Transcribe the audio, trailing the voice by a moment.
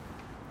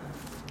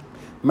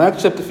Mark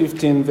chapter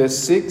 15, verse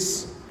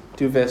 6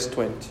 to verse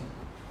 20.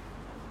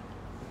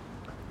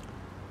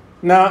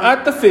 Now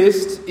at the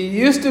feast, he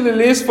used to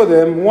release for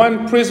them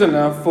one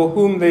prisoner for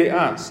whom they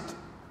asked.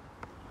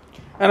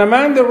 And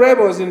among the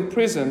rebels in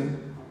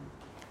prison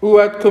who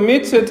had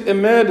committed a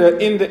murder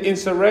in the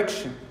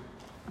insurrection,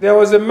 there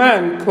was a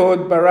man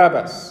called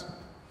Barabbas.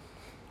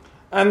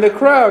 And the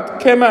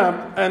crowd came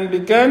up and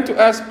began to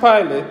ask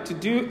Pilate to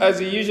do as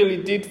he usually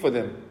did for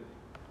them.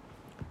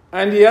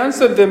 And he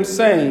answered them,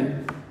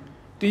 saying,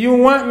 "Do you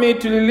want me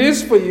to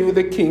release for you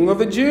the King of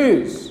the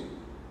Jews?"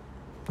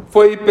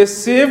 For he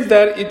perceived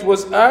that it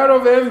was out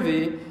of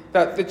envy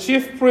that the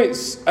chief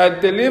priests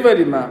had delivered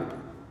him up.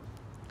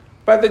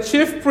 But the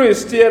chief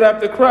priests stirred up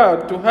the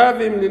crowd to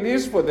have him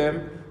release for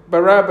them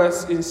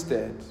Barabbas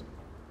instead.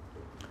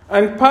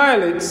 And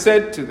Pilate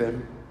said to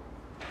them,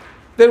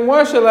 "Then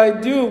what shall I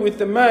do with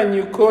the man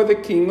you call the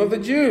King of the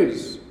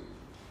Jews?"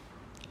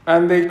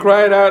 And they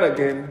cried out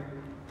again,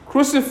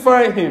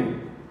 "Crucify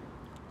him."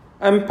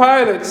 And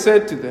Pilate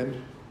said to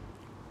them,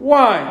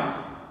 Why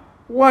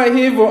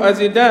evil has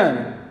he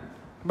done?"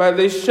 But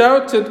they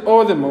shouted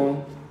all the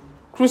more,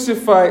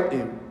 "Crucify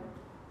him."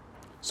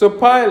 So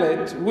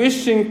Pilate,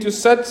 wishing to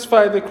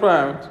satisfy the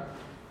crowd,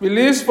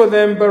 released for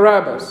them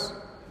Barabbas.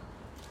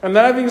 And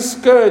having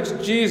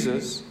scourged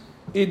Jesus,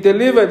 he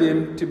delivered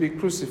him to be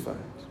crucified.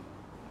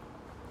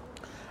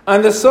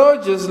 And the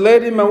soldiers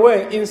led him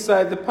away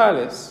inside the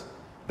palace,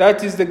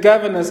 that is the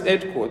governor's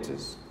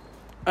headquarters.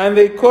 And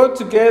they called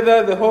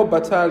together the whole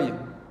battalion.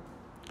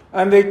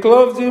 And they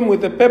clothed him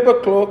with a purple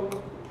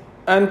cloak,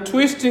 and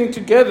twisting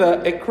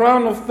together a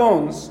crown of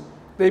thorns,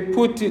 they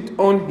put it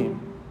on him.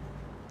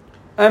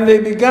 And they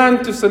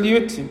began to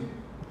salute him,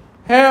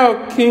 "Hail,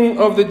 King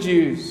of the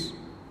Jews!"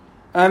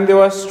 And they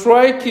were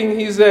striking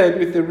his head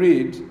with a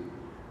reed,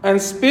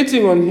 and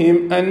spitting on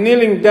him, and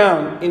kneeling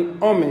down in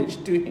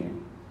homage to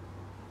him.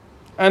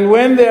 And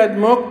when they had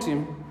mocked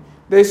him,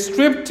 they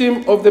stripped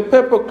him of the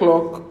purple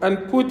cloak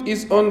and put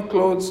his own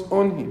clothes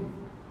on him.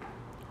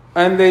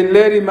 And they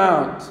led him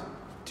out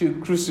to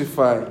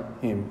crucify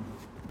him.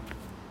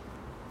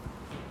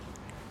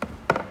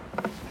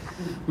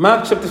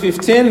 Mark chapter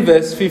 15,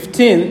 verse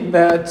 15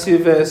 to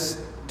verse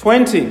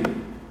 20.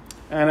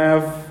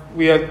 And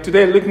we are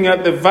today looking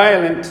at the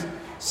violent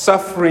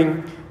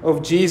suffering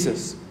of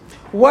Jesus.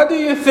 What do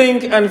you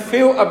think and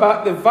feel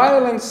about the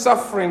violent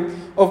suffering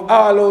of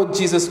our Lord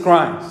Jesus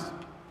Christ?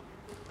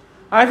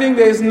 I think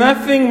there is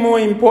nothing more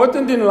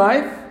important in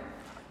life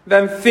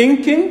than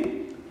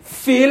thinking,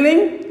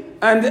 feeling,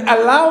 and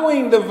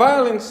allowing the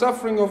violent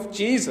suffering of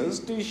Jesus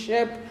to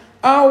shape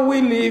how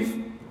we live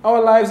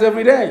our lives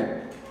every day.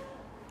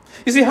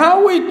 You see,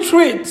 how we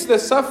treat the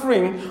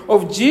suffering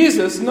of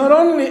Jesus not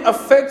only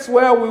affects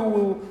where we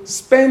will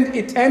spend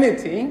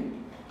eternity,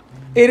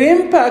 it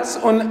impacts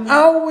on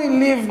how we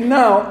live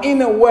now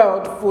in a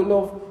world full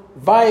of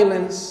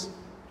violence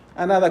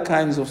and other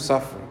kinds of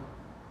suffering.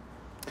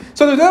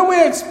 So today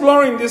we're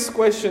exploring this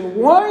question: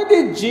 why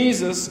did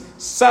Jesus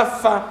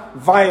suffer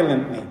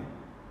violently?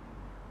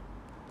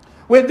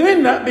 We're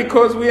doing that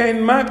because we are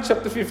in Mark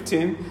chapter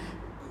 15,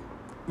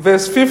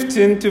 verse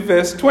 15 to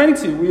verse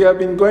 20. We have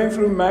been going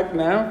through Mark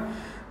now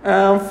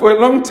for a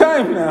long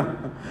time now.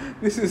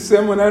 This is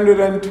Sermon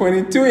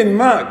 122 in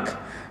Mark.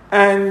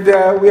 And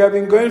we have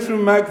been going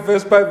through Mark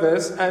verse by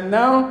verse. And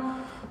now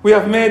we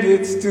have made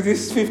it to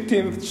this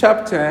 15th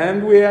chapter.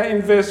 And we are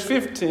in verse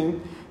 15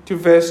 to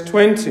verse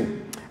 20.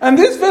 And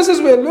these verses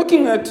we're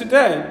looking at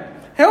today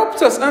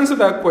helps us answer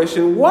that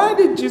question: why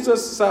did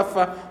Jesus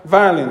suffer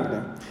violently?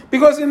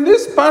 Because in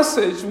this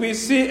passage, we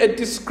see a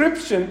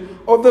description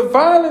of the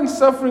violent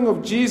suffering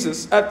of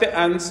Jesus at the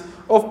hands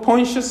of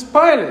Pontius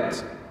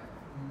Pilate.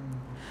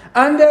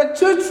 And there are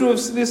two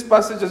truths in this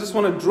passage I just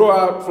want to draw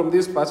out from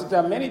this passage.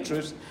 There are many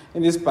truths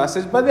in this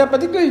passage, but there are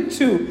particularly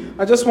two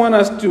I just want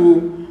us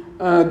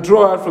to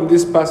draw out from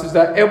this passage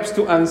that helps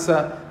to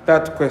answer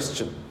that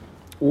question.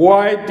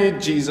 Why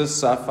did Jesus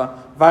suffer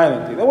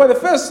violently? Well, the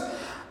first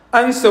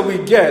answer we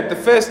get, the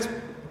first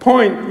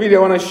point really I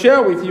want to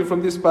share with you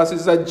from this passage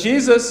is that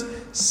Jesus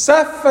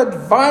suffered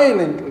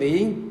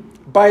violently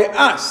by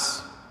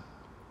us.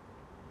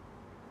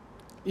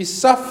 He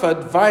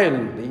suffered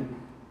violently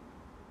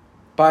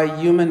by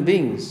human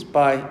beings,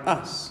 by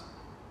us.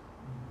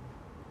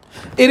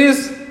 It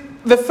is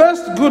the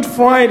first Good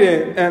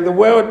Friday the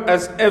world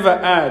has ever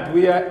had.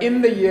 We are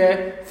in the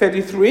year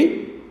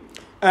 33.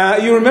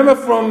 You remember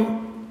from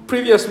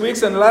previous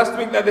weeks and last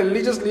week that the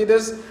religious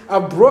leaders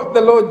have brought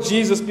the Lord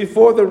Jesus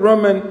before the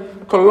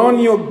Roman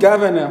colonial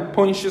governor,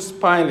 Pontius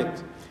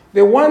Pilate.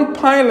 They want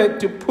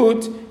Pilate to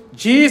put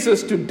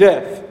Jesus to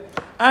death.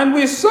 And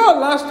we saw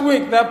last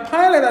week that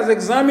Pilate has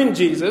examined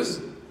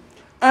Jesus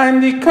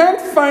and he can't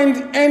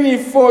find any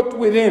fault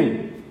with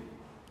him.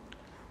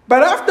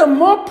 But after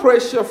more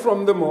pressure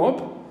from the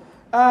mob,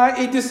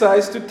 he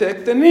decides to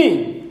take the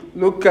knee.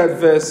 Look at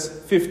verse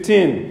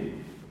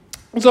 15.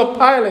 So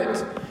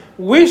Pilate,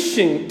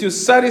 wishing to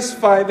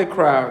satisfy the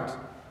crowd,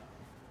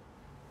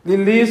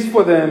 released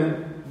for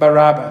them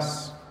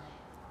Barabbas.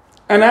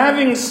 And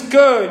having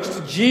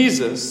scourged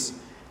Jesus,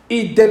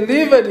 he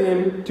delivered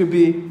him to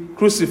be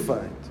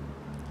crucified.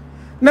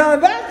 Now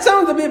that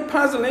sounds a bit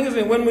puzzling, isn't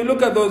it, when we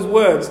look at those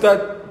words,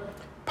 that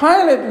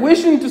Pilate,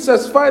 wishing to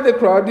satisfy the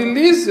crowd,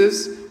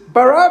 releases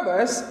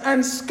Barabbas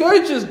and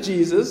scourges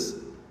Jesus,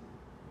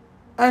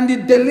 and he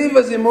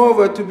delivers him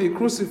over to be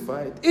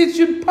crucified. It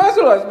should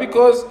puzzle us,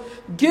 because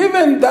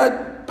given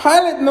that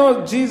Pilate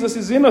knows Jesus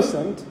is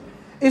innocent,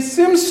 it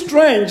seems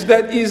strange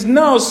that he's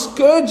now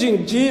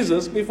scourging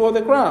Jesus before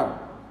the crowd.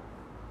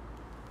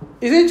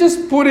 Is he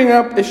just putting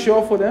up a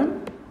show for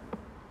them?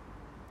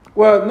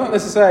 Well, not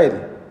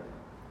necessarily.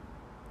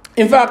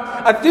 In fact,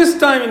 at this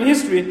time in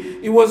history,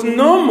 it was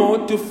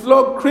normal to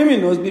flog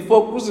criminals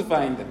before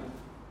crucifying them.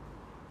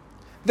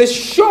 The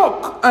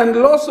shock and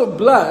loss of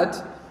blood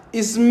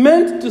is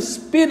meant to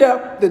speed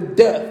up the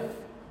death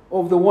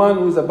of the one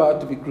who is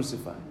about to be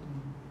crucified.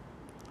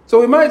 So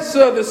we might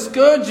say the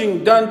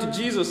scourging done to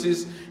Jesus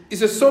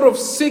is a sort of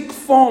sick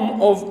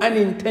form of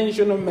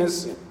unintentional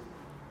mercy.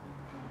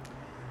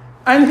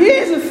 And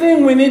here's the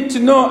thing we need to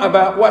know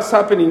about what's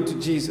happening to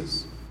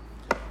Jesus.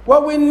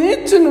 What we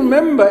need to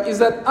remember is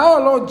that our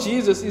Lord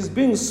Jesus is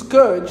being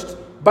scourged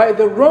by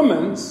the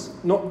Romans,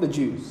 not the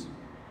Jews.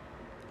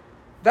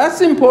 That's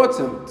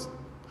important.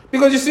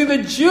 Because you see,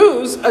 the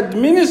Jews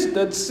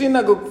administered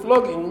synagogue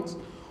floggings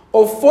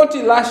of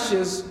 40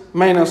 lashes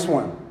minus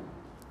 1.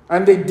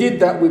 And they did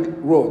that with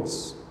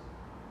rods.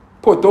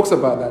 Paul talks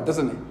about that,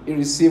 doesn't he? He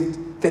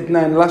received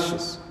 39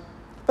 lashes.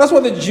 That's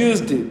what the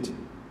Jews did.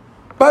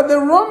 But the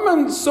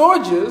Roman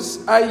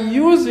soldiers are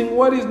using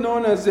what is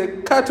known as a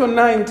cat o'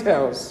 nine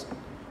tails,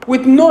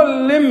 with no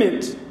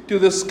limit to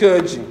the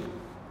scourging.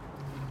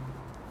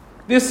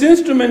 This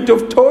instrument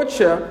of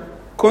torture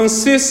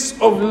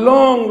consists of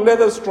long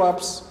leather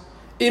straps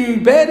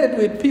embedded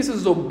with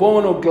pieces of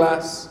bone or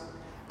glass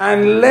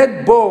and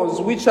lead balls,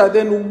 which are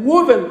then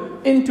woven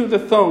into the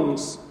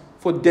thongs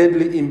for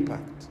deadly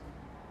impact.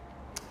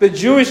 The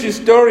Jewish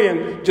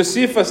historian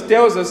Josephus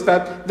tells us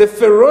that the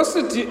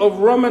ferocity of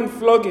Roman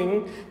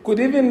flogging could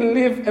even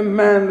leave a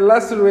man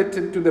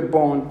lacerated to the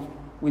bone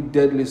with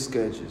deadly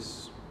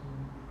scourges.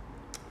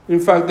 In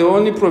fact, the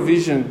only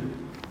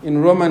provision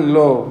in Roman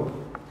law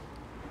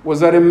was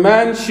that a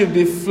man should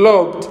be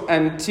flogged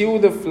until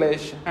the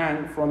flesh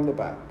hung from the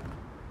back.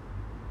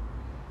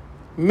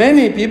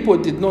 Many people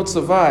did not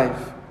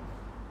survive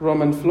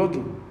Roman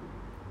flogging.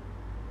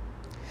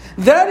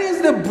 That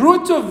is the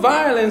brutal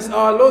violence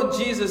our Lord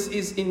Jesus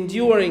is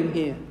enduring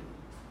here.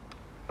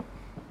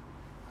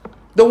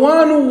 The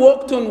one who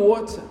walked on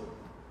water,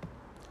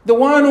 the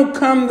one who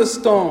calmed the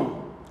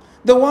storm,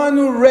 the one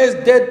who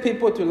raised dead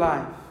people to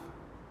life.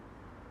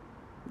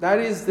 That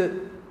is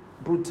the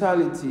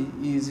brutality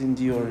he is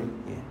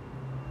enduring here.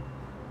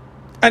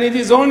 And it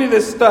is only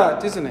the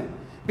start, isn't it?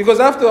 Because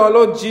after our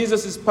Lord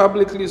Jesus is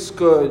publicly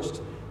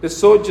scourged, the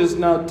soldiers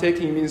now take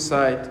him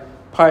inside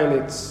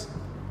Pilate's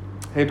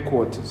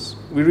headquarters.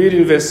 We read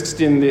in verse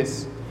 16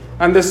 this.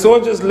 And the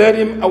soldiers led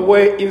him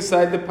away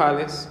inside the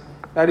palace,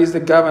 that is the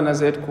governor's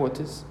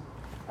headquarters.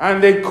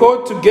 And they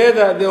called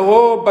together the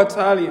whole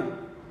battalion.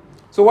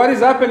 So what is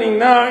happening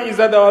now is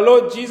that our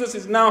Lord Jesus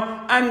is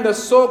now under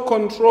sole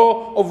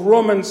control of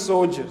Roman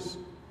soldiers.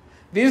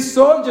 These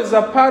soldiers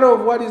are part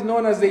of what is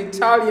known as the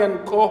Italian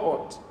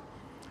cohort.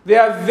 They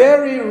are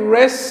very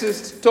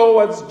racist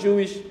towards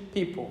Jewish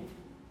people.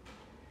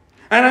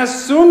 And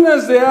as soon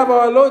as they have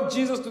our Lord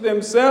Jesus to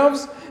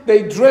themselves,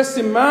 they dress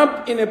him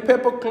up in a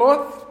purple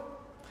cloth.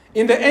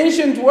 In the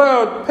ancient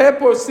world,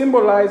 purple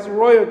symbolized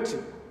royalty.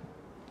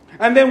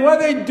 And then what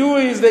they do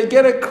is they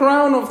get a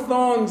crown of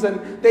thorns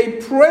and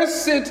they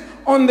press it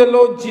on the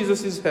Lord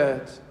Jesus'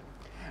 head.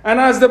 And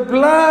as the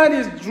blood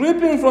is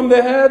dripping from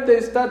the head,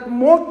 they start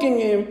mocking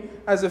him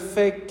as a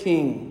fake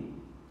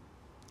king.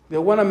 They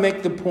want to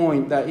make the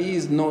point that he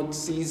is not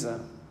Caesar.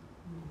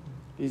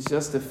 He's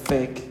just a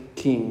fake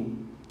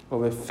king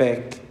of a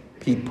fake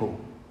people.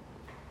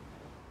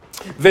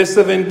 Verse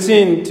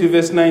 17 to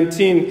verse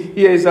 19,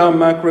 here is how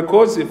Mark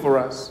records it for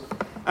us.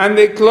 And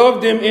they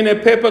clothed him in a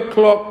purple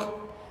cloak,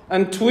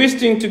 and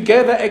twisting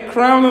together a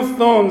crown of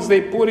thorns,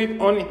 they put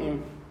it on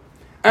him.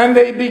 And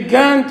they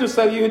began to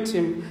salute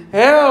him,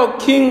 "Hail,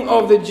 King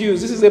of the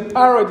Jews." This is a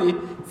parody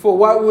for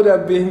what would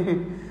have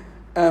been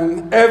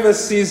Ever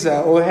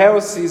Caesar or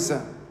Hail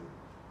Caesar.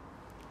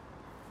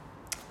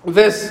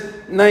 Verse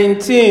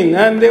 19,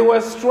 and they were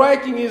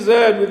striking his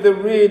head with the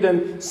reed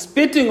and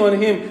spitting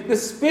on him. The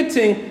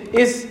spitting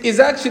is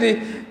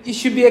actually, it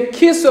should be a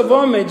kiss of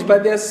homage,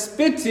 but they're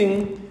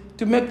spitting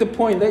to make the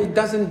point that it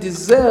doesn't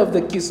deserve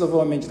the kiss of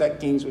homage that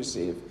kings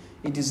receive.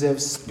 It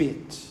deserves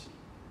spit.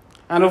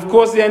 And of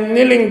course, they are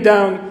kneeling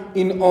down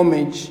in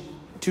homage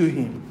to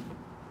him.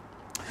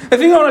 The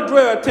thing I want to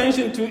draw your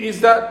attention to is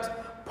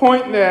that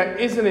point there,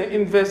 isn't it,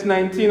 in verse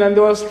 19, and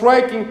they were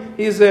striking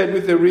his head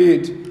with a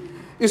reed.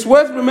 It's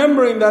worth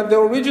remembering that the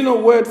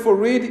original word for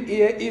reed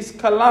here is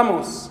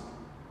kalamos.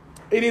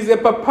 It is a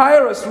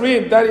papyrus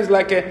reed that is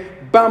like a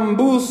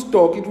bamboo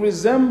stalk. It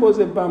resembles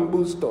a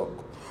bamboo stalk.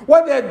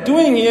 What they are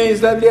doing here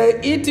is that they are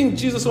hitting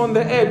Jesus on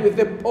the head with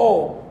a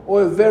pole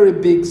or a very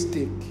big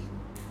stick.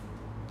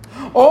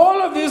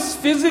 All of this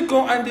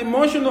physical and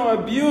emotional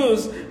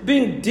abuse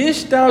being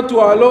dished out to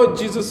our Lord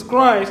Jesus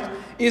Christ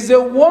is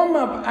a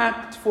warm-up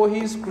act for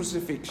his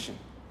crucifixion,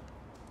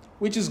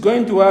 which is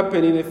going to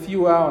happen in a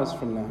few hours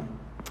from now.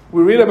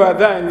 We read about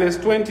that in verse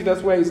 20.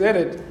 That's where he's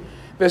headed.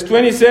 Verse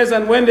 20 says,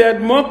 "And when they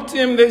had mocked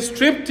him, they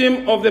stripped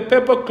him of the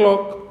purple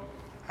cloak,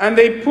 and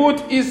they put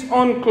his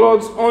own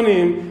clothes on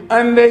him,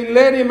 and they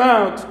led him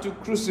out to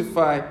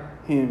crucify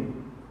him."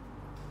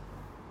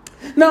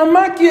 Now,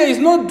 Mark here is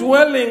not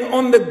dwelling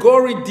on the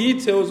gory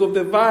details of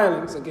the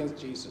violence against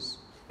Jesus.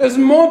 There's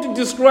more to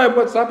describe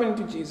what's happening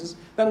to Jesus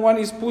than what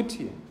is put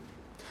here.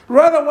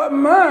 Rather, what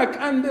Mark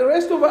and the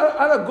rest of our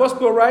other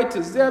gospel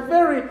writers,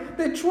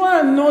 they try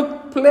and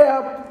not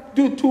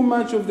do too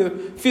much of the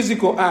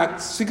physical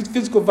acts,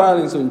 physical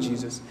violence on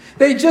Jesus.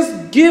 They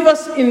just give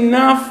us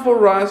enough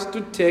for us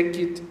to take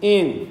it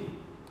in.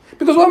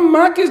 Because what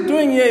Mark is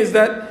doing here is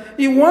that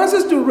he wants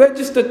us to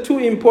register two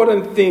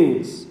important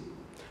things.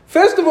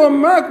 First of all,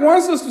 Mark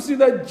wants us to see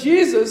that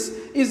Jesus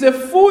is a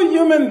full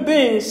human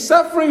being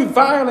suffering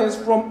violence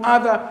from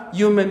other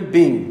human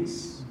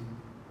beings.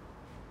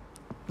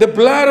 The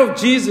blood of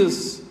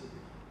Jesus,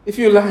 if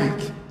you like,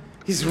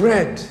 is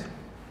red.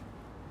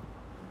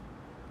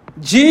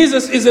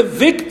 Jesus is a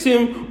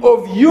victim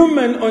of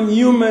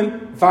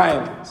human-on-human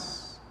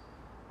violence.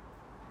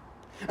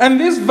 And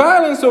this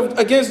violence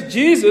against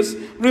Jesus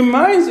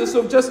reminds us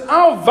of just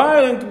how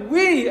violent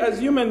we as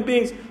human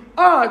beings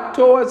are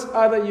towards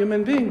other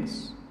human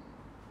beings.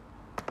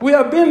 We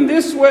have been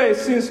this way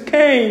since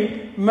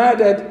Cain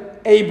murdered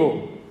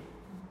Abel.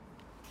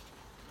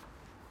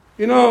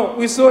 You know,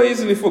 we so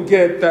easily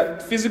forget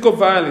that physical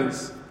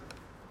violence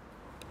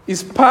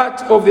is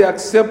part of the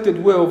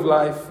accepted way of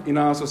life in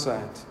our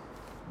society.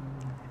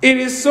 It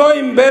is so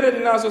embedded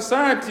in our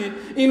society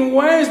in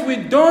ways we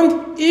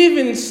don't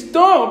even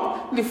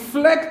stop,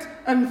 reflect,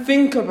 and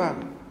think about.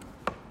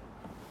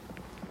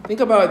 Think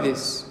about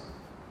this.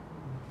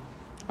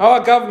 Our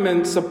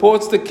government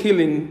supports the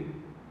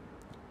killing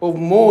of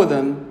more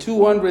than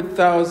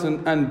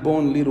 200,000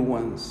 unborn little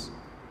ones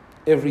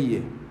every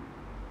year.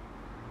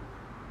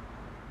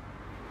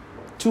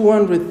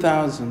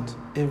 200,000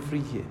 every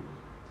year.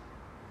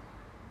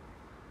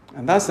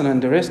 And that's an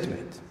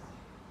underestimate.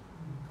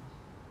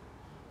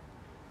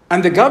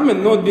 And the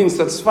government not being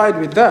satisfied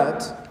with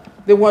that,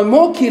 they want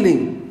more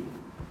killing.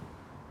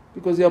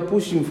 Because they are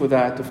pushing for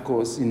that, of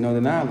course, in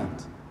Northern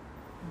Ireland.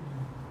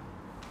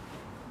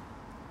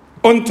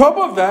 On top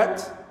of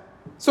that,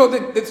 so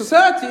the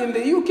society in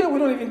the UK, we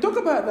don't even talk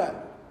about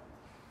that.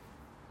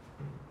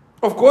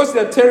 Of course,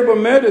 there are terrible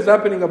murders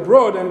happening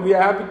abroad, and we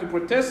are happy to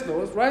protest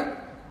those, right?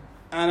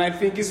 And I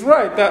think it's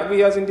right that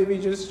we as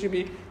individuals should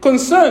be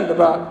concerned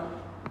about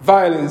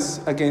violence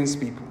against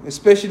people,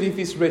 especially if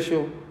it's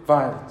racial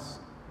violence.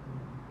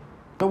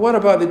 But what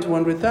about the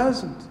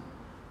 200,000?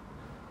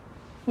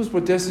 Who's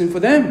protesting for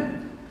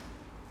them?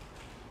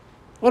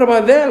 What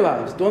about their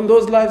lives? Don't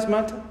those lives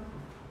matter?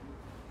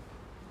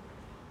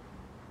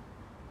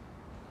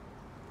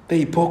 The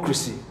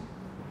hypocrisy,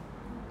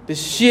 the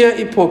sheer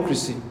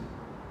hypocrisy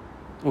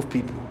of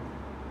people.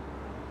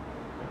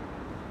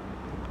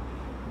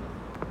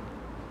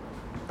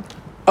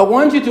 I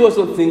want you to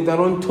also think that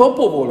on top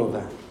of all of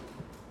that,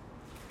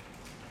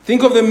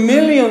 think of the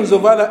millions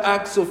of other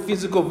acts of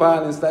physical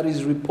violence that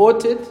is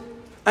reported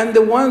and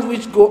the ones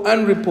which go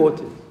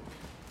unreported.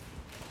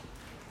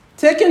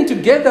 Taken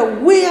together,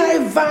 we are a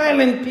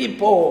violent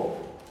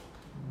people.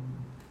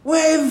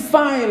 We're a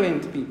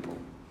violent people.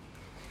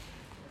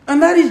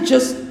 And that is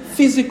just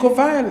physical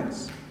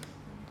violence.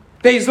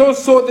 There is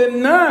also the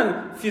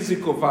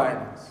non-physical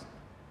violence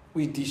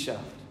we dish out.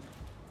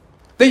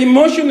 The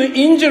emotional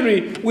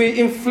injury we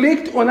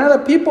inflict on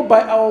other people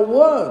by our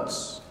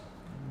words.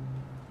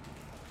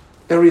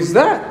 There is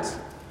that.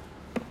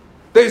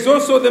 There is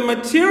also the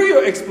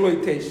material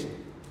exploitation.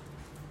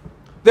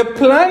 The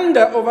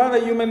plunder of other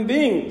human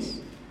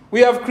beings.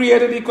 We have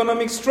created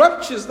economic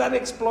structures that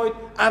exploit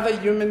other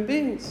human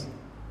beings.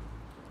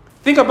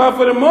 Think about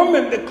for a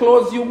moment the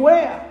clothes you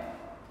wear.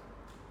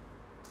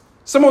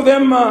 Some of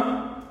them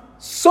are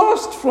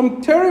sourced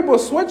from terrible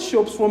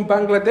sweatshops from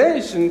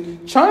Bangladesh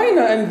and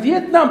China and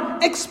Vietnam,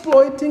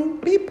 exploiting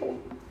people.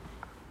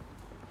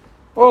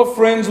 Oh,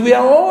 friends, we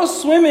are all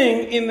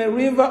swimming in a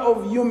river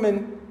of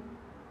human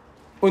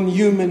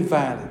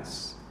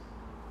violence.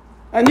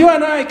 And you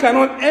and I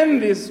cannot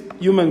end this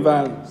human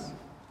violence,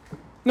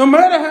 no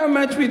matter how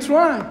much we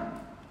try.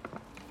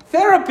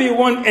 Therapy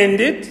won't end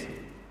it.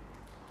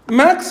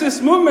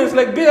 Marxist movements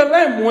like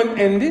BLM won't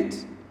end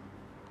it.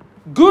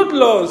 Good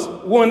laws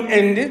won't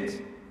end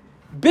it.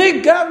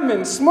 Big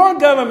government, small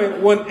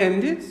government won't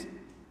end it.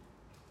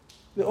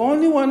 The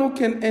only one who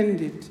can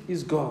end it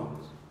is God.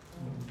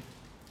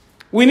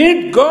 We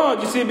need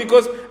God, you see,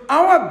 because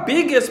our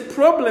biggest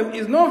problem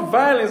is not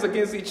violence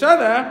against each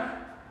other.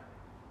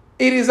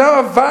 It is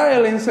our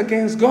violence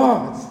against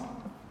God.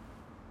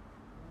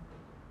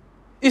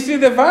 You see,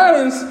 the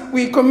violence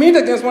we commit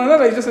against one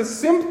another is just a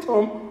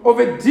symptom of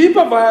a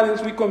deeper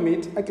violence we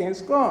commit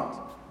against God.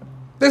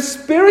 The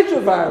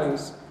spiritual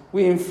violence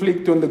we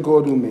inflict on the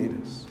God who made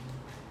us.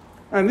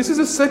 And this is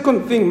the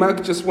second thing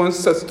Mark just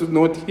wants us to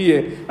note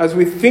here as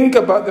we think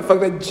about the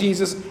fact that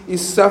Jesus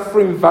is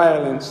suffering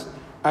violence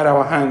at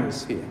our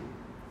hands here.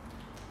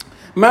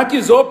 Mark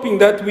is hoping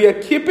that we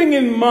are keeping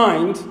in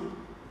mind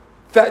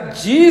that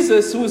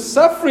Jesus, who is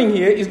suffering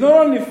here, is not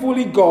only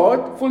fully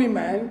God, fully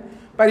man,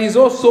 but he's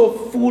also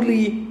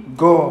fully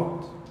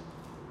God.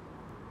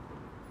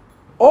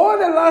 All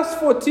the last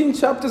 14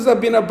 chapters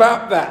have been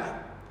about that.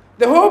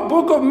 The whole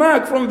book of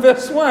Mark from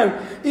verse 1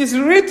 is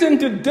written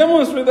to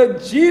demonstrate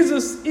that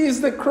Jesus is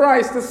the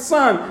Christ, the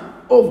Son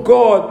of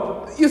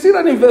God. You see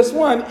that in verse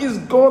 1, is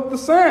God the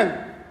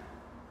Son.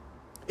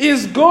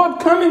 Is God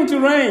coming to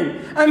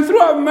reign? And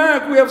throughout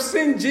Mark, we have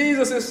seen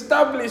Jesus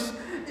establish,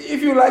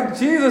 if you like,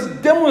 Jesus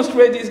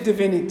demonstrate his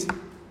divinity.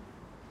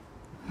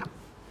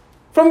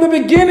 From the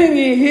beginning,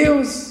 he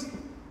heals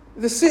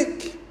the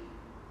sick.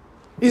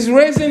 He's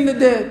raising the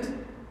dead.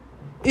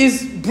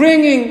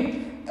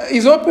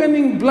 He's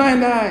opening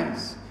blind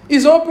eyes.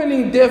 He's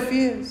opening deaf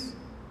ears.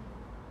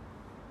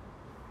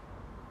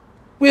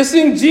 We're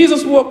seeing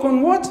Jesus walk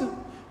on water.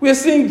 We're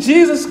seeing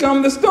Jesus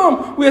calm the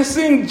storm. We're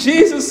seeing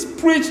Jesus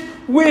preach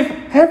with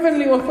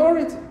heavenly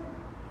authority.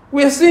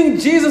 We're seeing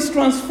Jesus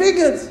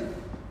transfigured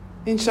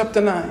in chapter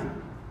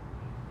 9.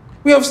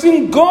 We have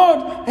seen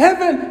God,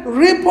 heaven,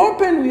 rip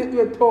open, we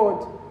are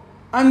told.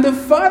 And the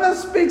Father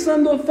speaks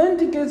and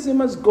authenticates him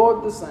as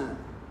God the Son.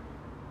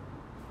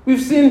 We've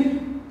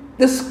seen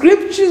the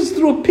scriptures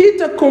through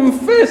Peter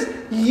confess,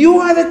 you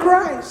are the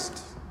Christ.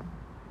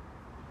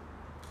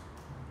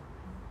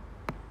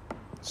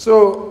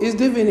 So his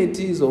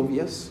divinity is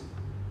obvious.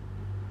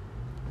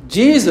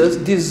 Jesus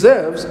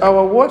deserves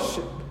our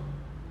worship.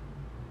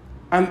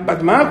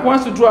 But Mark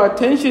wants to draw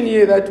attention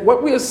here that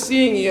what we are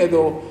seeing here,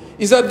 though,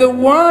 is that the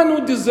one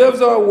who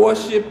deserves our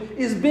worship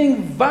is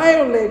being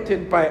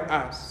violated by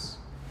us.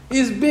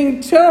 Is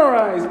being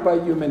terrorized by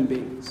human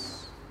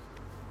beings.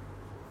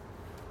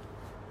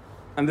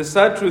 And the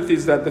sad truth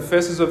is that the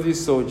faces of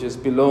these soldiers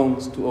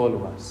belongs to all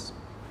of us.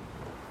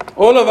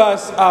 All of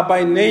us are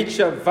by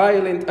nature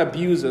violent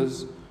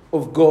abusers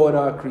of God,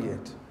 our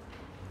Creator.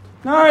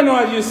 Now I know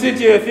as you sit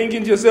here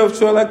thinking to yourself,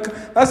 sure, like,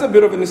 that's a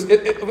bit of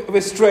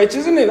a stretch,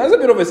 isn't it? That's a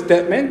bit of a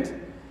statement.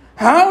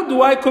 How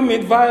do I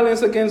commit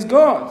violence against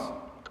God?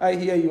 I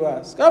hear you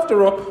ask.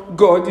 After all,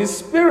 God is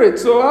spirit,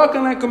 so how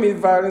can I commit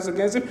violence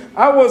against him?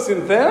 I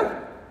wasn't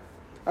there.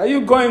 Are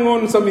you going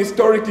on some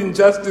historic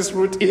injustice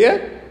route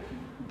here?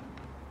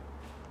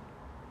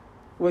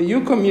 Well,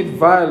 you commit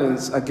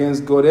violence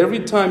against God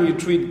every time you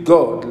treat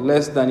God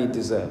less than he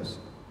deserves.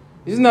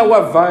 Isn't that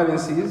what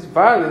violence is?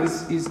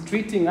 Violence is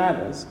treating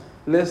others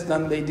less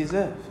than they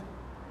deserve.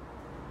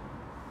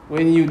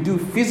 When you do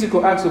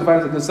physical acts of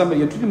violence against somebody,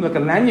 you're treating them like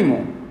an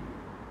animal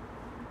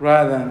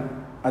rather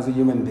than as a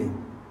human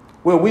being.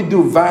 Well, we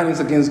do violence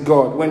against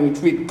God when we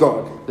treat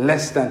God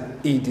less than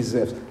he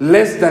deserves,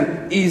 less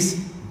than his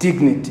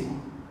dignity.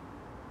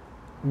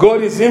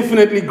 God is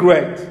infinitely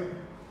great,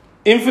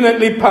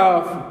 infinitely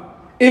powerful,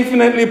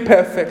 infinitely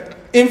perfect,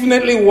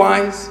 infinitely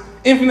wise,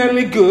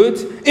 infinitely good,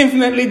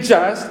 infinitely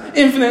just,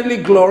 infinitely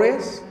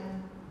glorious.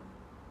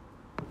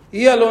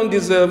 He alone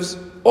deserves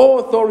all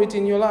authority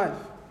in your life.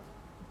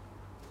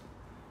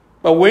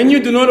 But when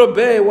you do not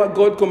obey what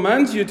God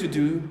commands you to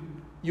do,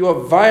 you are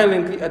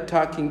violently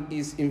attacking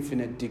his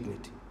infinite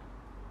dignity.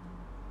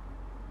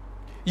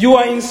 You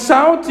are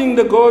insulting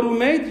the God who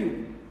made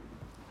you.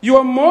 You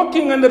are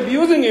mocking and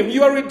abusing him.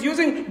 You are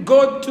reducing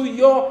God to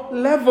your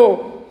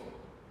level.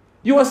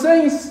 You are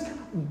saying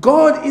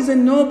God is a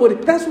nobody.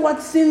 That's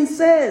what sin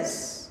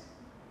says.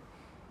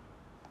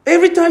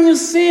 Every time you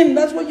sin,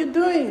 that's what you're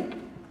doing.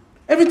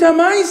 Every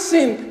time I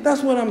sin,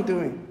 that's what I'm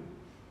doing.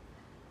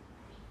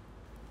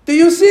 Do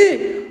you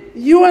see?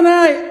 You and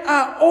I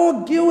are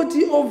all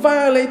guilty of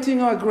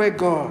violating our great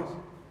God.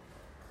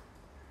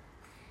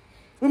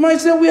 We might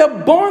say we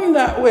are born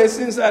that way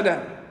since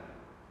Adam.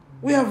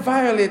 We are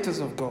violators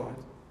of God.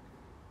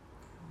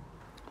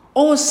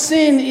 All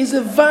sin is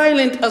a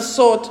violent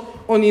assault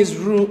on his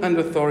rule and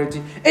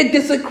authority, a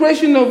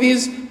desecration of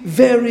his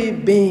very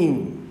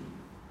being.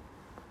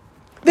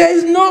 There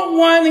is no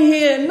one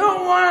here,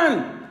 no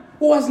one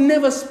who has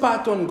never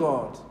spat on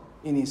God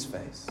in his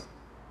face.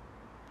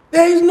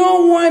 There is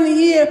no one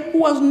here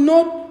who has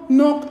not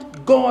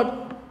knocked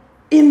God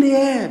in the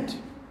head.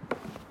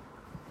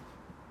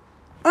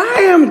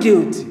 I am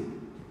guilty.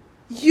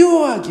 You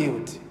are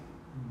guilty.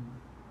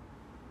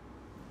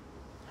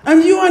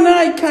 And you and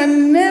I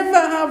can never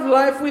have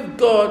life with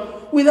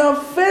God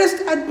without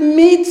first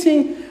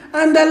admitting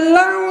and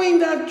allowing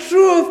that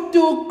truth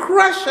to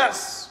crush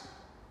us.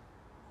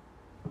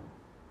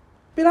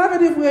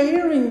 Beloved, if we're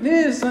hearing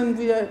this and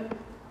we are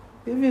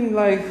even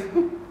like,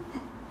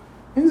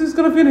 when is this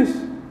going to finish?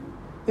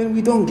 Then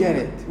we don't get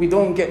it. We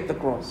don't get the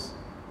cross.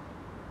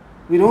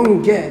 We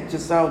don't get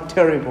just how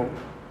terrible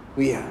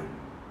we are.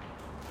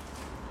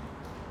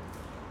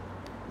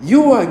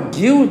 You are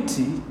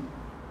guilty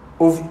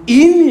of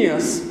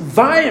heinous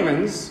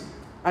violence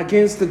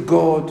against the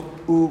God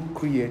who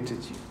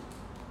created you.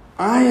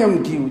 I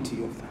am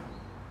guilty of that.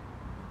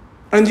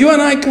 And you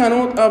and I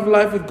cannot have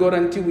life with God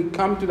until we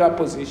come to that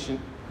position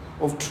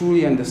of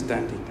truly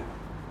understanding that.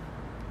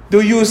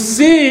 Do you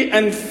see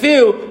and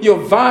feel your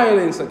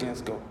violence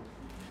against God?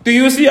 Do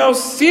you see how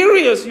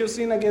serious your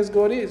sin against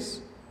God is?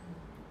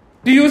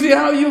 Do you see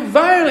how you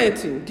violate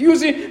Him? Do you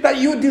see that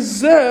you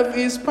deserve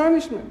His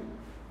punishment?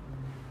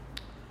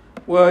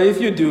 Well, if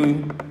you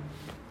do,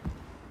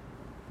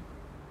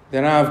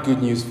 then I have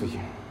good news for you.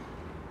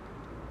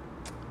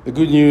 The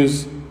good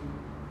news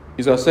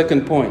is our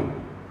second point.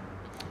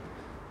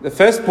 The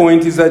first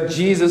point is that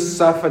Jesus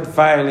suffered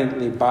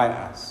violently by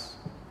us.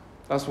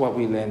 That's what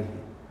we learn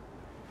here.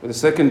 But the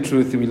second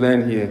truth we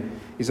learn here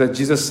is that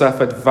Jesus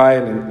suffered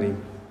violently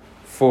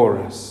for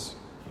us.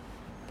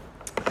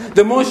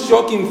 The most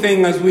shocking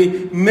thing as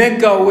we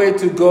make our way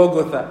to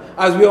Golgotha,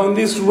 as we're on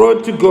this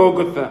road to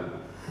Golgotha,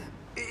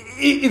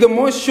 the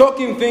most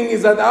shocking thing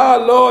is that our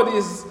Lord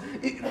is...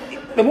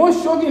 The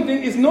most shocking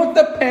thing is not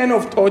the pain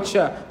of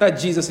torture that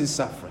Jesus is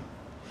suffering.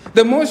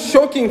 The most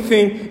shocking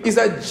thing is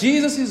that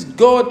Jesus is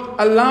God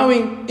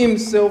allowing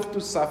Himself to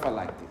suffer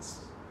like this.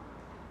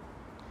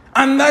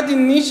 And that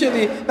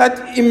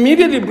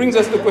immediately brings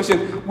us to the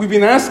question we've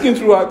been asking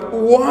throughout,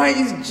 why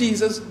is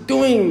Jesus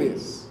doing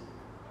this?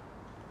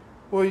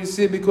 Well, you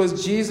see,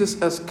 because Jesus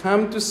has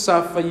come to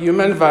suffer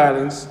human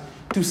violence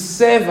to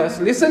save us.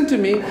 Listen to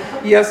me.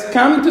 He has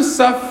come to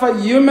suffer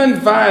human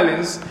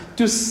violence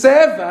to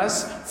save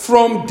us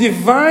from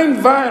divine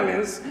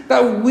violence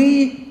that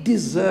we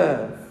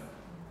deserve.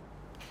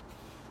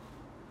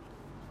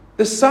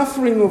 The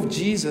suffering of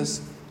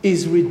Jesus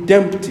is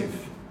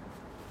redemptive.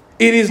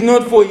 It is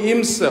not for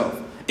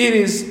Himself. It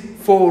is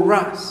for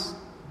us.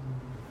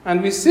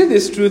 And we see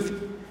this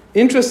truth,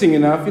 interesting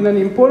enough, in an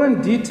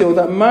important detail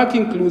that Mark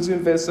includes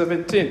in verse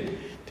 17.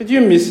 Did you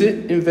miss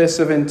it in verse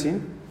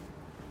 17?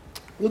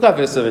 Look at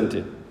verse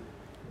 17.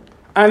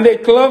 And they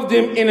clothed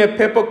Him in a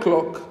purple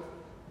cloak.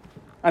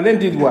 And then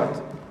did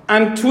what?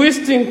 And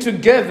twisting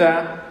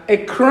together a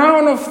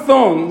crown of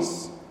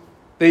thorns,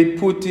 they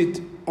put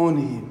it on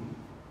Him.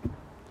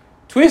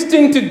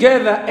 Twisting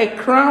together a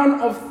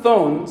crown of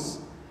thorns,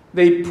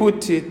 they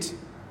put it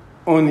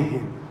on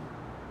Him.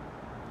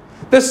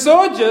 The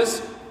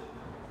soldiers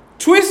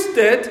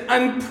twisted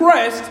and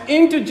pressed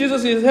into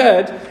Jesus'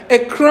 head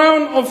a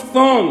crown of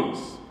thorns.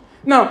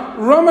 Now,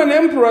 Roman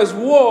emperors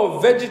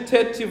wore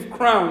vegetative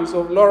crowns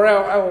of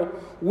laurel or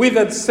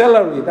withered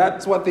celery.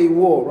 That's what they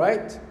wore,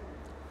 right?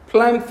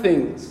 Plant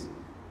things.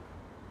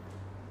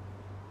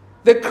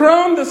 The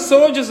crown the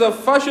soldiers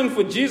have fashioned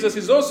for Jesus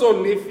is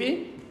also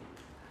leafy,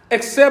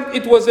 except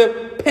it was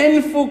a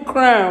painful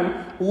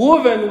crown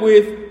woven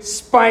with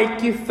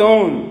spiky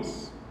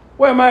thorns.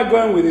 Where am I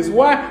going with this?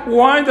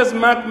 Why does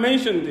Mark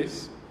mention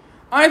this?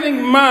 I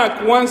think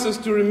Mark wants us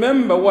to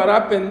remember what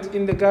happened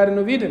in the Garden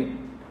of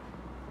Eden.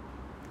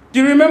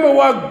 Do you remember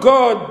what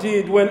God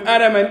did when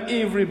Adam and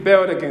Eve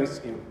rebelled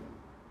against Him?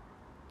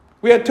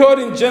 We are told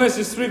in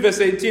Genesis 3 verse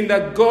 18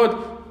 that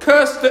God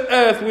cursed the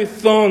earth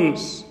with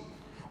thorns.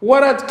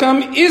 What had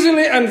come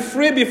easily and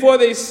free before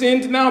they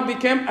sinned now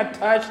became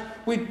attached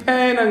with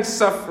pain and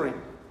suffering.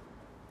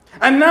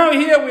 And now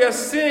here we are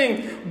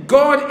seeing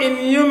God in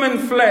human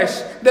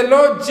flesh, the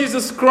Lord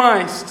Jesus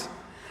Christ,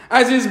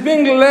 as He's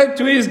being led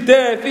to His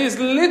death. He's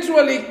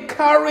literally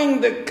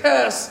carrying the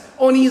curse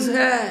on His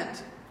head.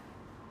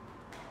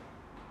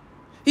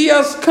 He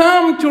has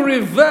come to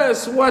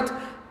reverse what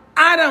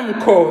Adam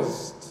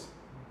caused.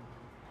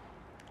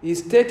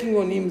 He's taking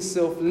on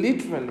Himself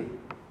literally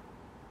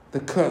the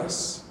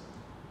curse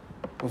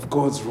of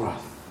God's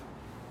wrath.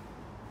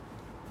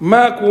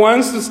 Mark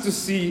wants us to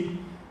see,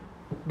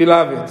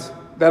 beloved,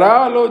 that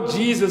our Lord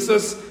Jesus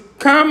has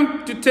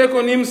come to take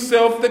on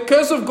Himself the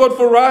curse of God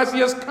for us. He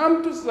has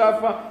come to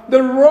suffer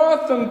the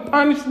wrath and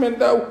punishment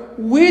that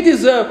we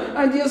deserve.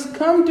 And He has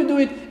come to do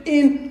it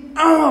in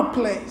our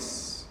place.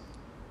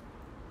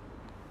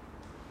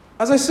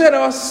 As I said,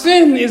 our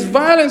sin is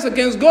violence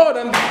against God.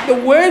 And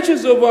the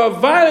wages of our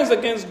violence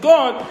against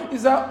God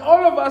is that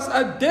all of us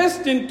are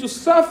destined to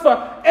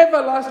suffer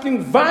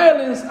everlasting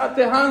violence at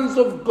the hands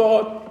of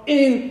God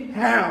in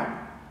hell.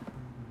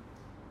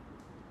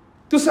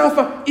 To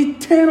suffer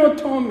eternal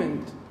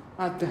torment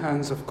at the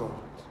hands of God.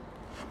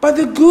 But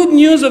the good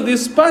news of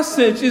this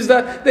passage is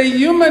that the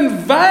human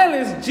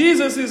violence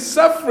Jesus is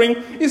suffering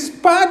is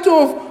part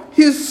of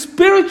His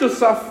spiritual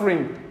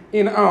suffering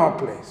in our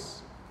place.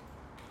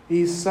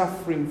 He is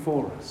suffering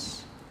for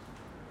us.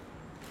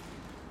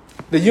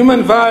 The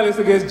human violence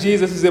against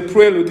Jesus is a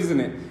prelude, isn't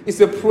it? It's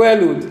a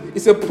prelude.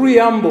 It's a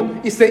preamble.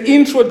 It's the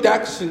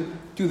introduction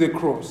to the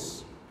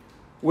cross,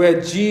 where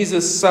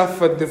Jesus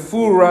suffered the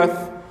full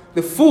wrath,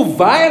 the full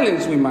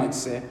violence, we might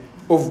say,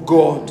 of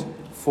God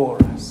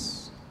for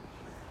us.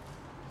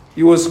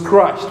 He was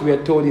crushed, we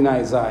are told in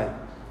Isaiah,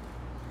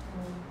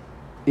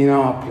 in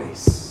our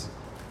place.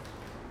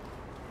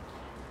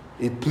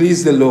 It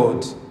pleased the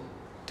Lord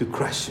to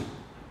crush Him.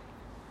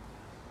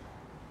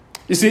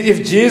 You see,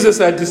 if Jesus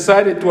had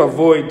decided to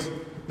avoid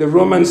the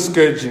Roman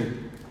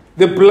scourging,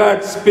 the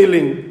blood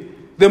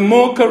spilling, the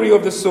mockery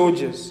of the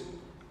soldiers,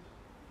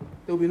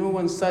 there will be no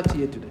one sat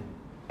here today.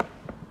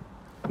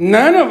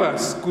 none of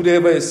us could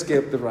ever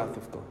escape the wrath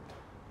of God.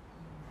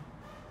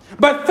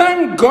 But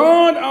thank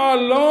God our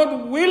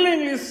Lord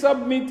willingly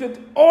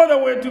submitted all the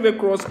way to the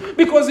cross,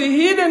 because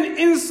hidden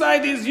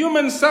inside his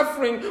human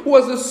suffering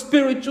was a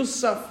spiritual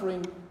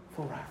suffering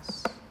for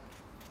us.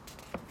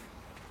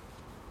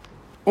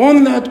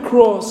 On that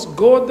cross,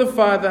 God the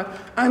Father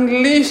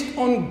unleashed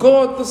on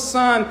God the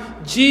Son,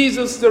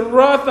 Jesus, the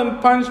wrath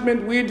and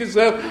punishment we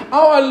deserve.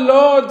 Our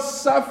Lord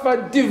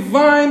suffered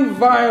divine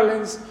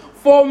violence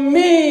for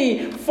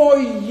me, for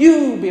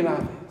you,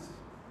 beloved.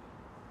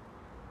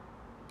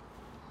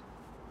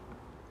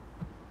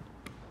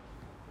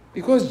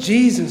 Because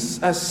Jesus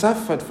has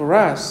suffered for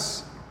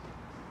us,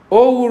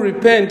 all who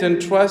repent and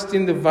trust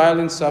in the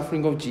violent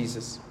suffering of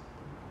Jesus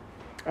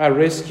are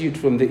rescued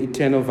from the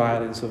eternal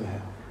violence of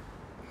hell.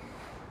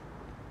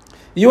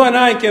 You and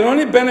I can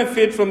only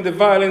benefit from the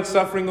violent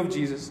suffering of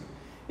Jesus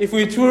if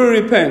we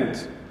truly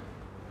repent.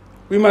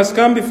 We must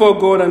come before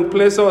God and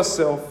place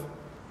ourselves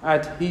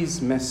at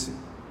his mercy.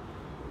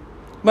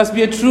 It must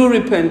be a true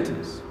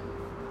repentance.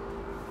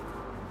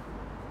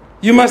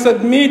 You must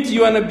admit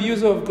you are an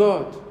abuser of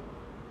God.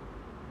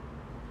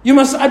 You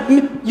must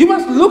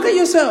look at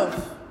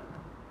yourself.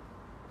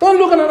 Don't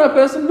look at another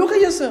person, look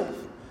at yourself.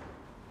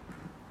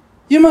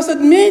 You must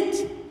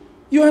admit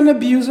you are an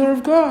abuser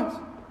of God.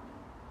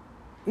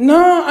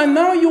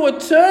 Now you are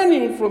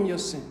turning from your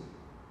sin.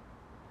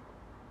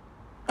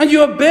 And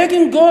you are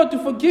begging God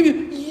to forgive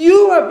you.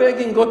 You are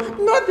begging God,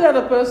 not the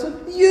other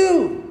person,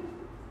 you.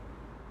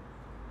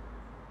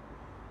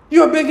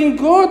 You are begging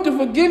God to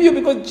forgive you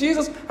because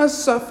Jesus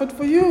has suffered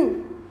for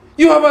you.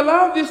 You have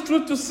allowed this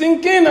truth to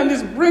sink in and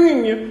is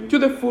bringing you to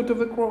the foot of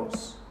the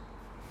cross.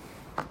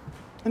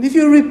 And if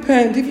you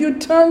repent, if you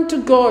turn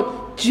to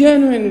God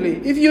genuinely,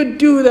 if you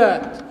do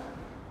that,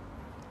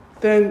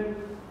 then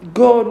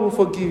God will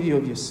forgive you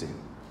of your sin.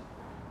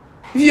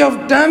 If you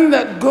have done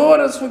that, God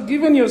has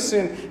forgiven your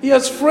sin. He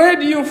has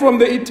freed you from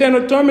the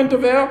eternal torment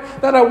of hell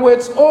that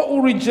awaits all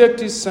who reject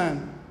his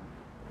Son.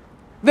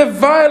 The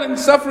violent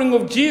suffering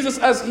of Jesus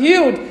has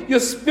healed your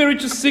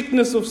spiritual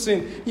sickness of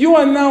sin. You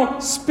are now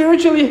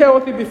spiritually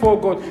healthy before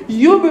God.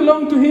 You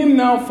belong to him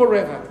now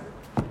forever.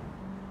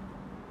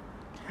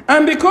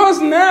 And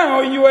because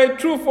now you are a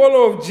true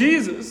follower of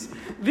Jesus,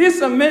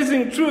 this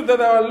amazing truth that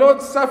our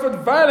Lord suffered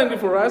violently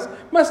for us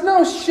must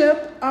now shape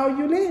how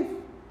you live.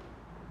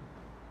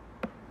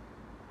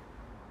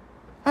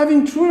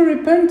 Having truly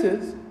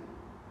repented,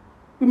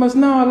 we must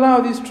now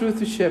allow this truth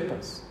to shape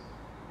us.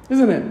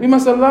 Isn't it? We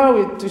must allow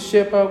it to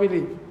shape how we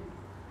live.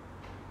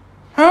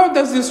 How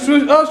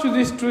should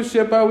this truth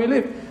shape how we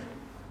live?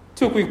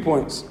 2 quick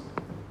points.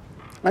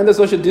 And the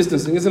social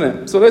distancing, isn't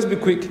it? So let's be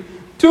quick.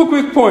 2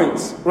 quick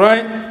points,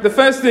 right? The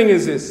first thing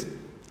is this.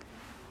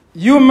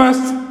 You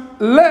must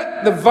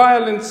let the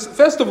violence,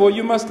 first of all,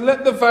 you must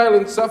let the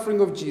violent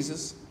suffering of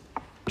Jesus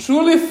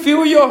truly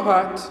fill your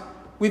heart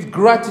with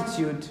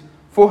gratitude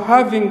for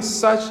having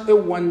such a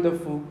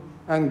wonderful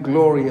and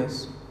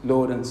glorious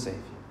Lord and Savior.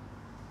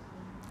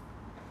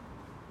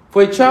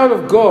 For a child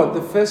of God,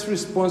 the first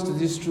response to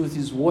this truth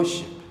is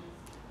worship,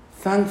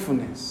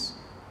 thankfulness.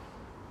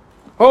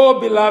 Oh,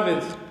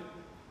 beloved,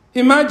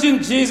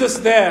 imagine Jesus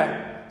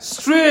there,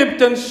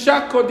 stripped and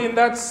shackled in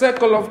that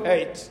circle of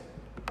hate.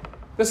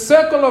 The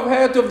circle of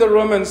hate of the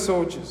Roman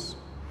soldiers.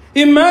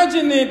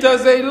 Imagine it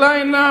as they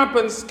line up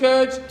and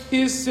scourge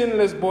his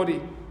sinless body.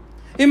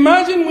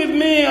 Imagine with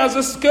me as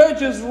the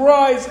scourges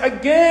rise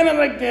again and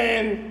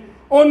again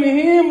on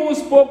him who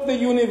spoke the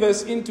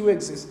universe into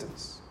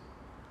existence.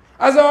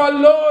 As our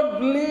Lord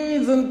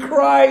bleeds and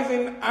cries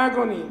in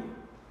agony,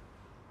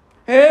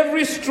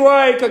 every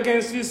strike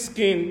against his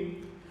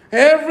skin,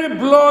 every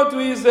blow to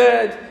his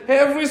head,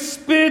 every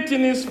spit in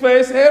his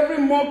face, every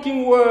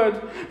mocking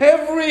word,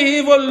 every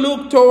evil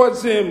look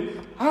towards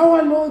him,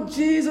 our Lord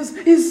Jesus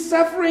is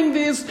suffering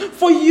this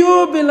for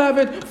you,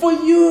 beloved, for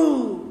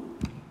you.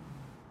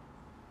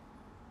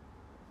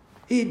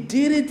 He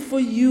did it for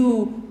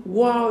you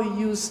while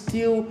you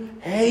still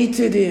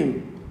hated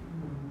him.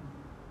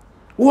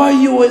 While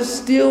you were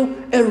still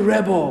a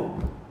rebel.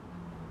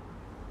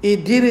 He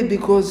did it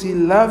because he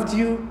loved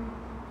you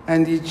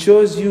and he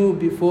chose you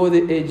before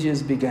the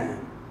ages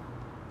began.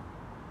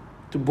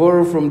 To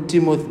borrow from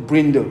Timothy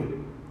Brindle,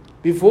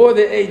 before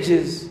the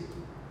ages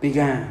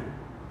began.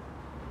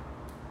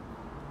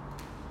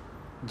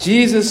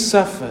 Jesus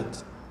suffered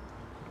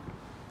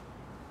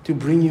to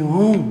bring you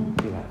home,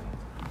 beloved.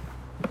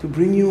 To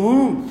bring you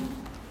home.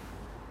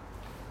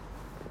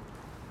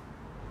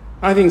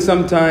 I think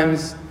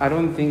sometimes, I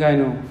don't think I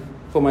know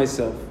for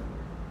myself.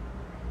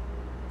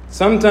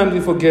 Sometimes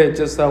we forget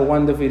just how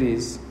wonderful it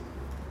is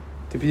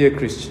to be a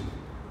Christian,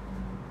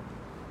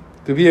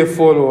 to be a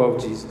follower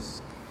of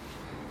Jesus.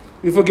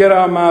 We forget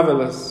how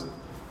marvelous,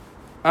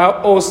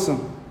 how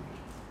awesome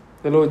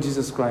the Lord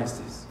Jesus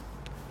Christ is.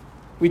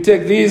 We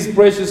take these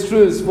precious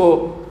truths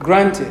for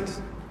granted.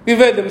 We've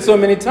heard them so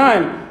many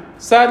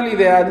times. Sadly,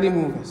 they hardly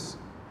move us.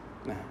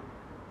 No.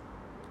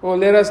 Oh,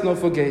 let us not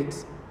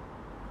forget.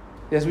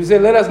 Yes, we say,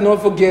 let us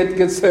not forget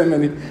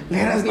Gethsemane.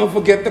 Let us not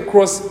forget the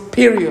cross,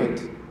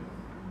 period.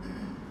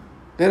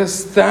 Let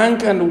us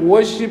thank and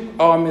worship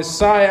our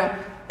Messiah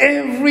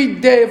every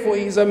day for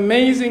his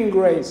amazing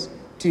grace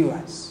to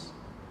us.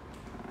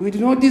 We do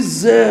not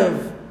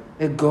deserve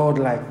a God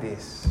like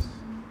this,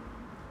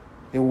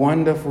 a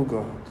wonderful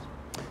God.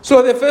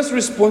 So the first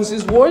response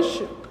is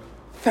worship,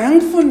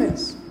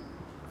 thankfulness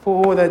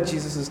for all that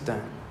Jesus has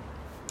done.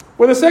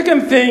 Well, the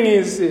second thing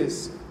is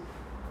this.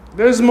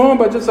 There's more,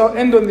 but just I'll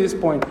end on this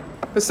point.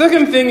 The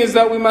second thing is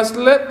that we must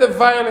let the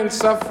violent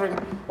suffering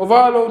of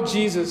our Lord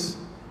Jesus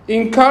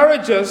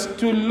encourage us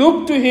to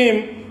look to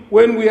him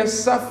when we are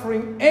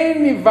suffering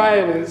any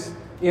violence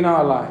in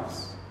our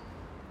lives.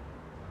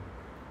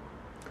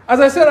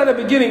 As I said at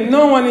the beginning,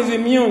 no one is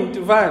immune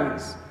to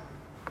violence.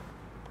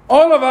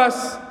 All of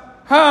us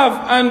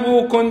have and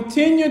will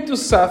continue to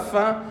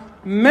suffer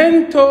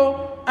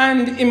mental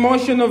and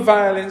emotional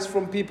violence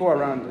from people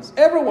around us.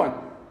 Everyone.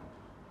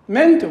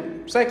 Mental,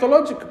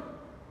 psychological,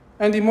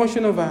 and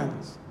emotional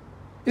violence.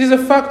 It is a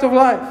fact of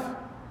life.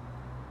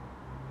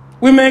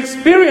 We may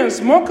experience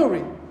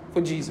mockery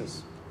for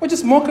Jesus, or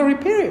just mockery,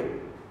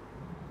 period.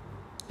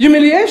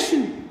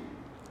 Humiliation,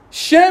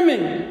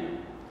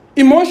 shaming,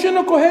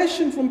 emotional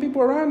coercion from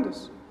people around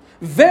us,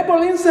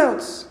 verbal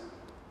insults,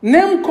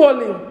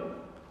 name-calling,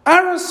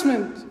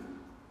 harassment,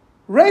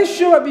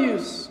 racial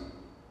abuse.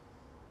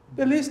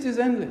 The list is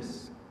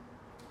endless.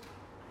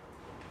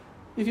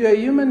 If you're a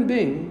human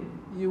being,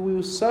 you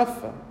will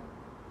suffer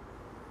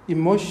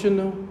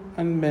emotional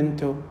and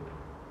mental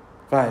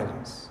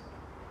violence.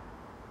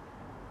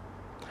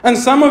 And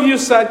some of you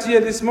sat here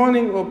this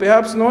morning, or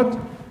perhaps not,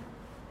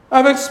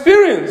 have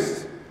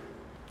experienced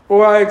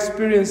or are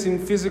experiencing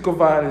physical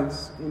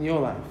violence in your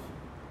life.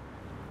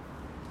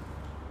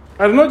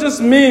 I do not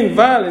just mean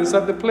violence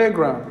at the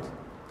playground.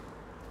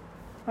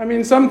 I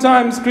mean,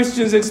 sometimes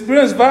Christians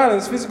experience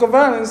violence, physical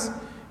violence,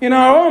 in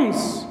our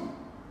homes.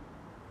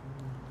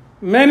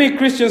 Many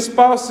Christian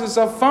spouses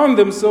have found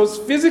themselves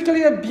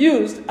physically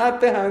abused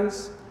at the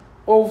hands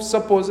of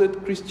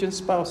supposed Christian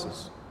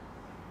spouses.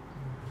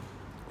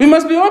 We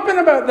must be open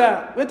about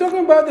that. We're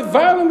talking about the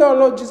violence our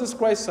Lord Jesus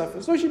Christ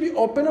suffered. So we should be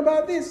open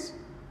about this.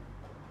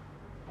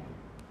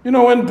 You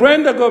know, when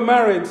Brenda got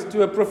married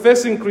to a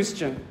professing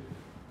Christian,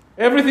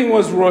 everything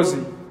was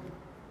rosy.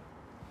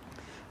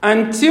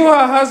 Until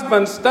her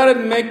husband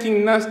started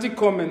making nasty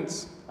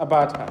comments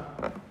about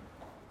her.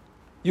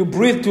 You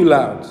breathe too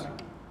loud.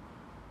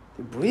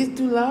 You breathe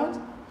too loud?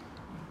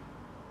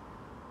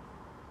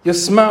 Your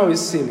smile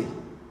is silly.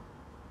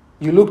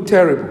 You look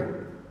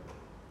terrible.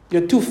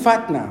 You're too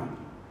fat now.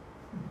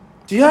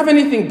 Do you have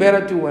anything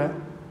better to wear?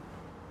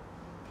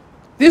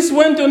 This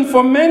went on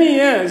for many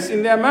years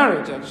in their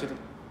marriage, actually,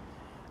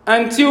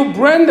 until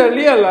Brenda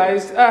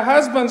realized her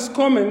husband's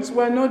comments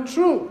were not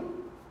true.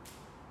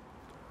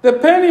 The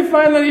penny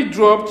finally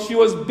dropped. She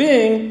was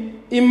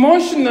being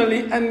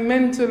emotionally and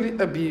mentally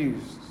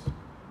abused.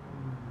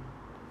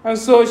 And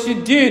so she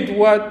did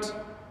what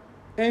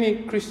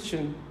any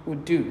Christian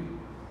would do.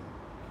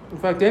 In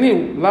fact,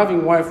 any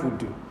loving wife would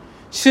do.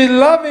 She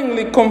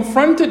lovingly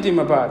confronted him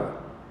about it.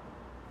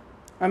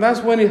 And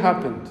that's when it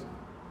happened.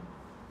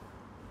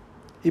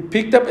 He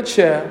picked up a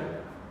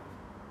chair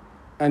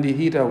and he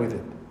hit her with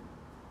it.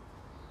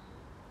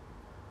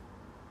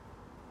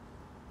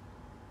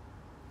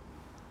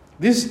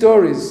 These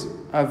stories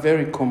are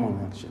very common,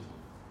 actually.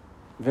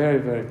 Very,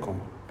 very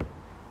common.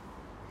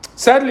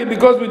 Sadly,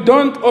 because we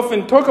don't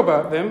often talk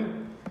about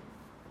them,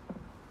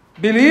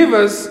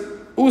 believers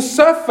who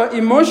suffer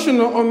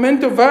emotional or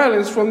mental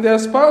violence from their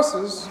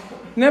spouses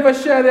never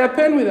share their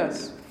pain with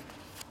us.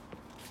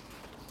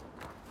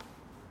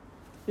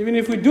 Even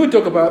if we do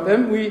talk about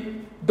them, we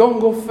don't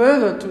go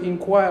further to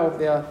inquire of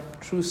their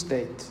true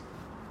state,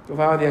 of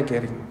how they are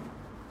getting.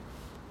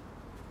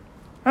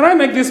 And I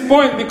make this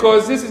point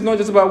because this is not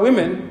just about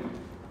women.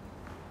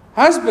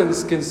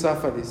 Husbands can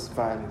suffer this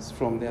violence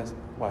from their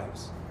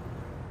wives.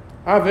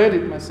 I've heard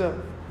it myself.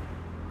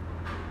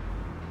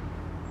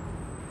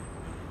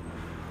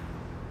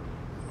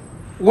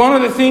 One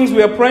of the things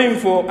we are praying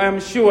for, I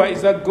am sure,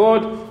 is that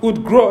God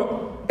would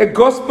grow a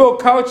gospel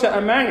culture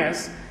among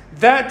us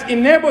that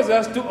enables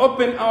us to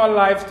open our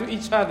lives to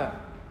each other.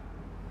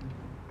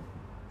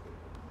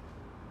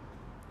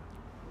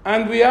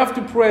 And we have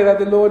to pray that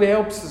the Lord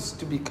helps us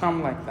to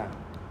become like that.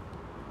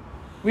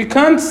 We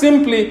can't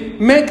simply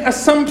make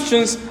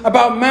assumptions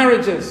about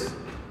marriages.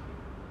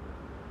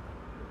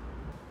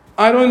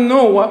 I don't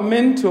know what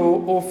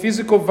mental or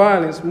physical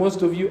violence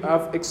most of you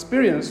have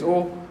experienced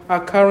or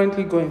are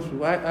currently going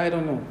through. I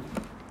don't know.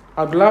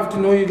 I'd love to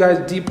know you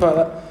guys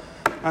deeper.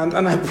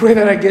 And I pray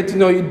that I get to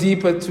know you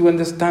deeper to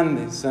understand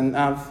this and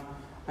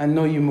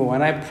know you more.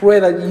 And I pray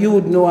that you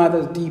would know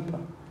others deeper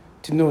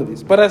to know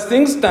this. But as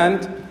things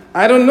stand,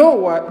 I don't know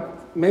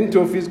what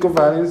mental or physical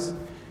violence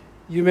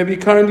you may be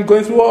currently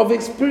going through or have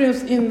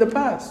experienced in the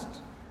past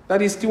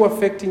that is still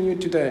affecting you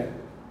today.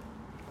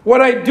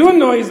 What I do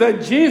know is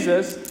that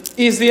Jesus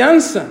is the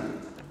answer.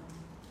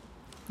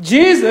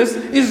 Jesus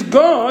is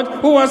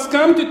God who has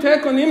come to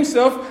take on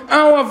himself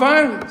our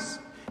violence.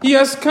 He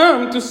has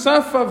come to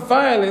suffer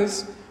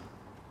violence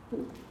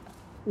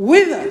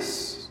with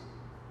us.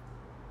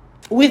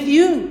 with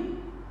you.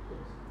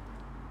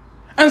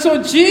 And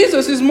so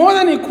Jesus is more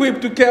than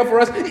equipped to care for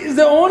us. He's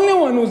the only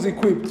one who's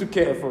equipped to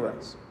care for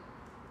us.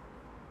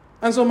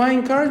 And so my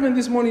encouragement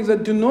this morning is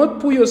that do not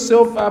pull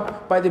yourself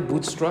up by the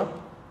bootstrap.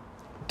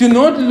 Do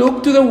not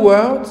look to the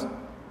world.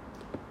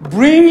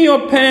 Bring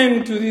your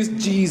pen to this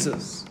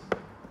Jesus.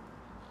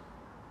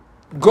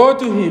 Go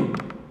to him.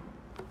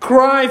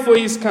 Cry for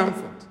his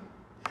comfort.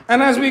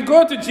 And as we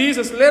go to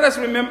Jesus, let us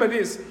remember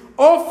this.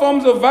 All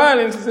forms of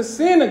violence is a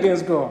sin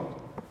against God.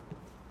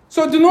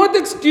 So do not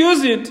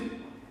excuse it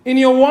in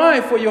your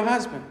wife or your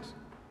husband.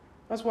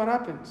 That's what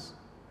happens.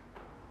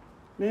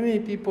 Many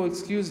people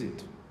excuse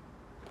it.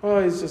 Oh,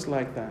 it's just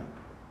like that.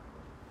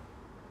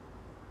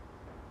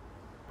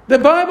 The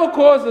Bible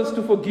calls us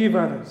to forgive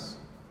others.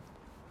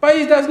 But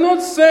it does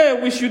not say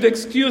we should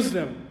excuse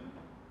them.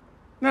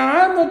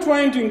 Now, I'm not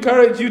trying to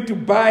encourage you to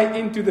buy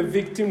into the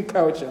victim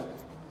culture.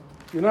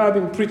 You know, I've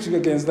been preaching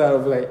against that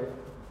of late.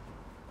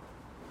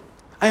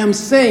 I am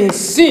saying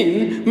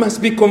sin must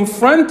be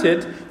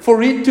confronted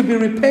for it to be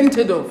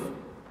repented of.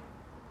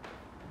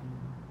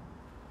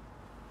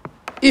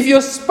 If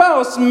your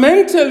spouse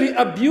mentally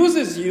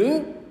abuses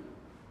you,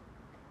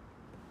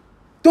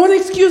 don't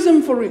excuse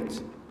them for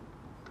it.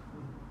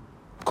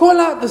 Call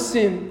out the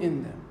sin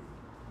in them.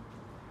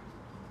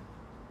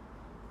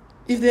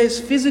 If there is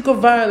physical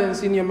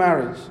violence in your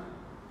marriage,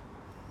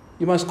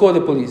 you must call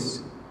the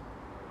police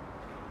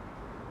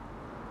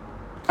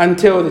and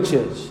tell the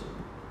church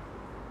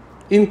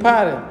in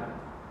pardon.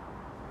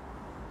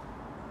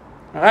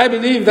 I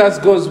believe that's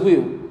God's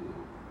will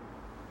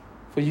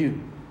for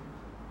you.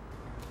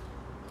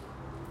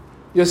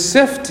 Your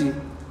safety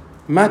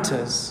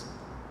matters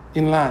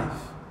in life.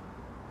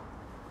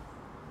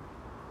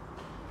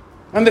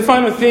 And the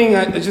final thing,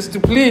 just to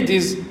plead,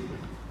 is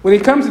when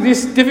it comes to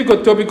this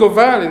difficult topic of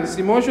violence,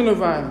 emotional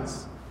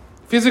violence,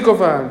 physical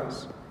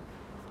violence,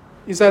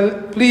 is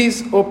that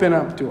please open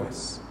up to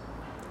us.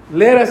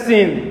 Let us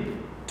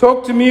in.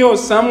 Talk to me or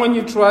someone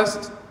you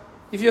trust.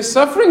 If you're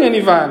suffering any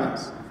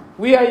violence,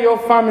 we are your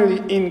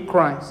family in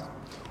Christ.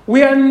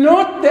 We are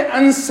not the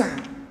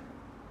answer.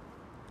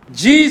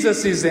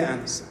 Jesus is the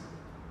answer.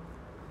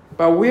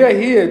 But we are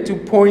here to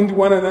point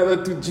one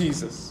another to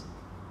Jesus.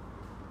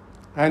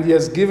 And he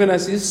has given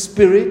us his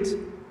Spirit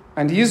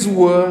and his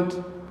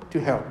word to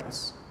help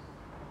us.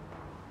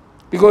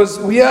 Because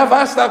we have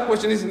asked that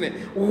question, isn't it?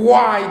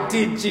 Why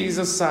did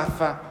Jesus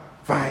suffer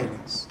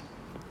violence?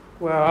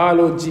 Well, our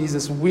Lord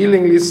Jesus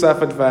willingly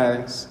suffered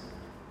violence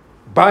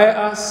by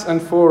us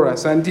and for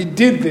us. And he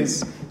did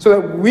this so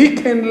that we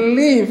can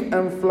live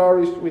and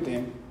flourish with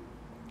him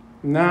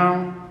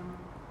now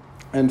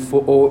and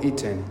for all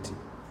eternity.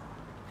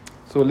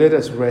 So let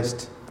us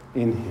rest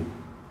in him.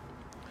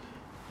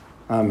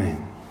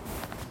 Amen.